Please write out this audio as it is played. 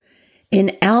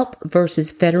In Alp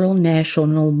versus Federal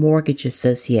National Mortgage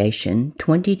Association,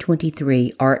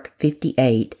 2023 Arc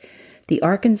 58, the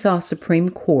Arkansas Supreme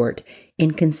Court,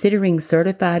 in considering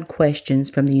certified questions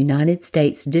from the United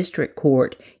States District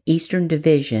Court, Eastern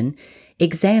Division,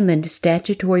 examined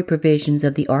statutory provisions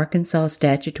of the Arkansas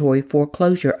Statutory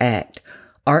Foreclosure Act,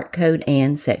 Art Code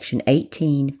Ann Section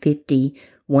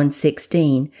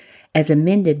 1850-116, as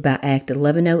amended by Act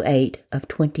 1108 of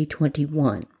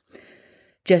 2021.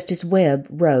 Justice Webb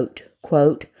wrote,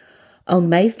 quote, "On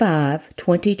May 5,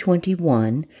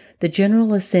 2021, the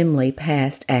General Assembly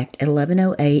passed Act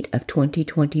 1108 of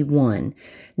 2021,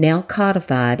 now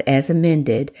codified as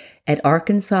amended at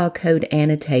Arkansas Code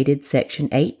Annotated Section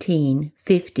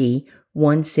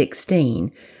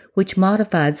 1850-116, which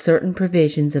modified certain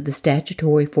provisions of the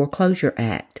Statutory Foreclosure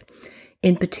Act.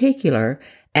 In particular,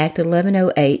 Act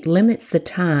 1108 limits the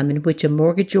time in which a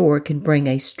mortgagor can bring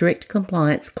a strict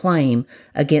compliance claim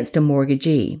against a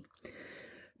mortgagee.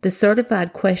 The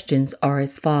certified questions are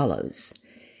as follows.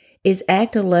 Is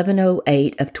Act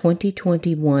 1108 of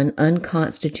 2021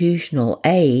 unconstitutional,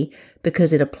 A,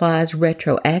 because it applies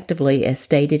retroactively as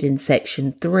stated in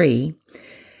Section 3,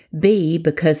 B,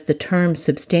 because the term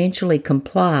substantially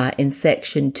comply in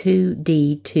Section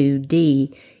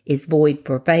 2D2D is void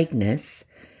for vagueness,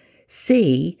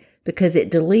 C, because it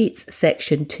deletes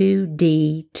Section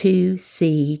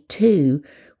 2D2C2,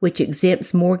 which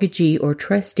exempts mortgagee or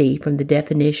trustee from the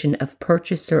definition of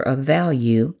purchaser of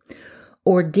value,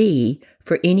 or D,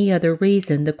 for any other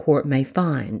reason the court may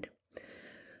find.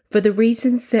 For the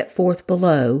reasons set forth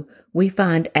below, we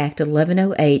find Act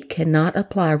 1108 cannot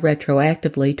apply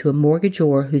retroactively to a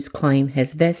mortgagor whose claim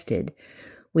has vested.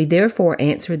 We therefore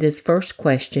answer this first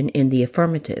question in the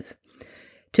affirmative.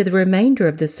 To the remainder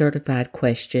of the certified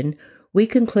question, we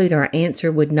conclude our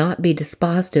answer would not be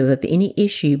dispositive of any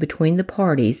issue between the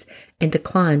parties and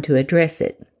decline to address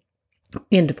it."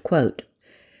 End of quote.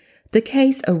 The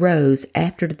case arose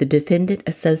after the defendant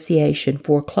association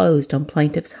foreclosed on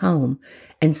plaintiff's home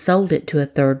and sold it to a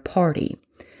third party.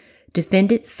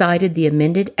 Defendant cited the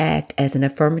amended act as an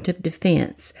affirmative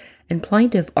defense, and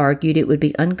plaintiff argued it would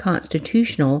be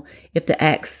unconstitutional if the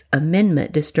act's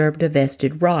amendment disturbed a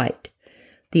vested right.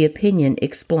 The opinion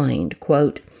explained,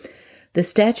 quote, "The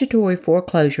Statutory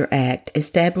Foreclosure Act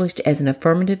established as an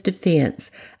affirmative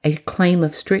defense a claim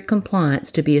of strict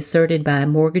compliance to be asserted by a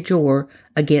mortgagor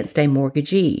against a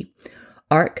mortgagee.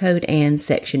 Art Code Ann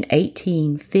Section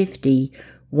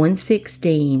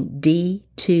 1850-116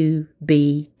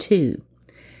 D2B2.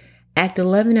 Act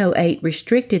 1108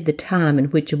 restricted the time in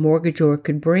which a mortgagor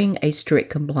could bring a strict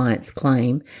compliance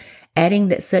claim, adding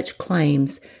that such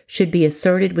claims should be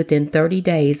asserted within 30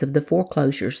 days of the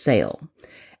foreclosure sale.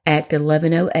 Act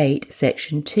 1108,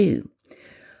 Section 2.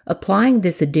 Applying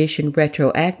this addition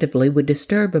retroactively would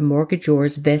disturb a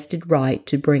mortgagor's vested right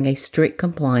to bring a strict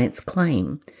compliance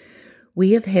claim.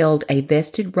 We have held a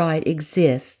vested right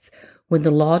exists when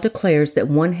the law declares that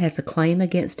one has a claim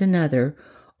against another,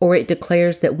 or it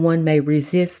declares that one may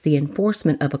resist the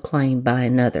enforcement of a claim by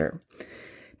another.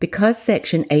 Because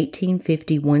Section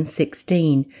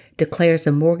 1850-116 declares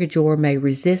a mortgagor may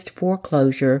resist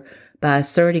foreclosure by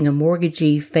asserting a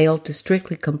mortgagee failed to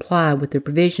strictly comply with the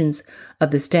provisions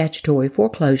of the Statutory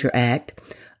Foreclosure Act,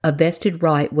 a vested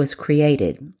right was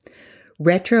created.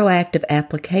 Retroactive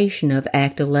application of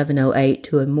Act 1108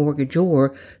 to a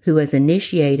mortgagor who has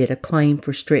initiated a claim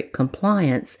for strict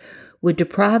compliance would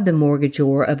deprive the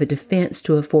mortgagor of a defense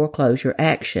to a foreclosure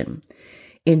action.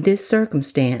 In this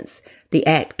circumstance, the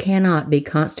Act cannot be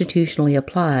constitutionally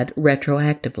applied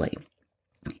retroactively."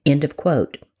 End of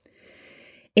quote.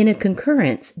 In a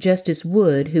concurrence, Justice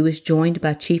Wood, who was joined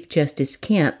by Chief Justice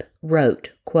Kemp, wrote,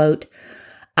 quote,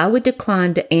 "I would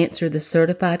decline to answer the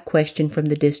certified question from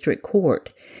the District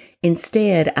Court.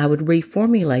 Instead, I would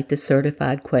reformulate the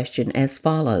certified question as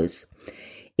follows.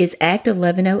 Is Act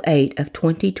 1108 of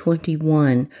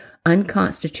 2021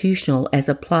 unconstitutional as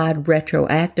applied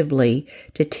retroactively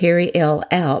to Terry L.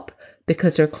 Alp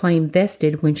because her claim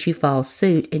vested when she filed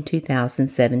suit in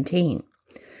 2017?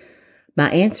 My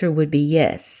answer would be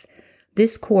yes.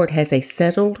 This court has a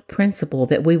settled principle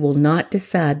that we will not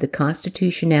decide the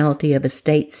constitutionality of a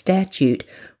state statute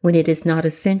when it is not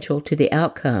essential to the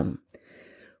outcome.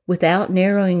 Without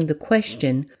narrowing the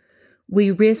question, we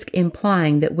risk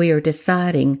implying that we are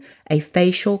deciding a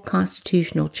facial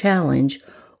constitutional challenge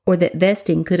or that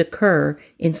vesting could occur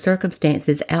in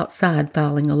circumstances outside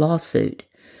filing a lawsuit.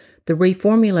 The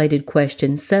reformulated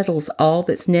question settles all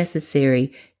that's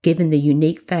necessary given the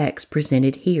unique facts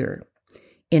presented here."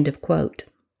 End of quote.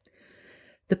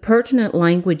 The pertinent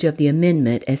language of the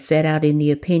amendment as set out in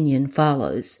the opinion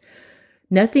follows.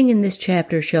 Nothing in this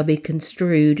chapter shall be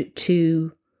construed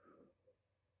to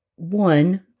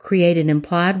 1. Create an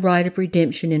implied right of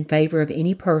redemption in favor of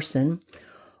any person,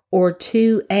 or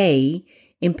 2a.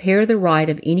 Impair the right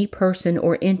of any person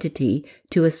or entity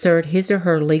to assert his or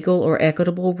her legal or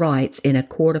equitable rights in a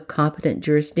court of competent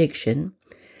jurisdiction.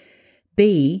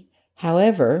 b.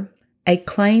 However, a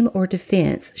claim or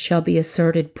defense shall be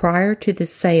asserted prior to the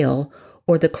sale,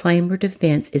 or the claim or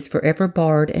defense is forever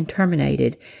barred and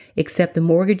terminated, except the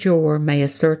mortgagor may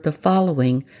assert the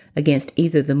following against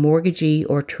either the mortgagee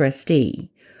or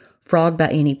trustee: fraud by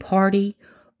any party,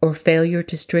 or failure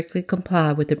to strictly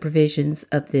comply with the provisions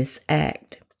of this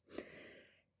Act.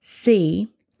 C.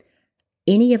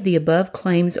 Any of the above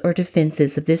claims or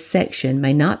defenses of this section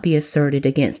may not be asserted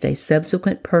against a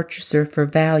subsequent purchaser for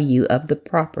value of the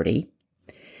property.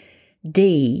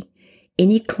 D.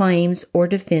 Any claims or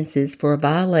defenses for a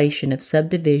violation of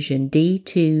subdivision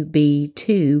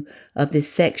D2B2 of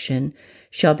this section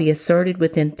shall be asserted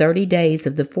within 30 days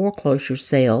of the foreclosure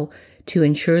sale to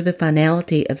ensure the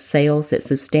finality of sales that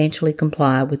substantially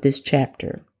comply with this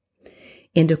chapter.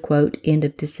 End of quote. End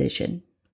of decision.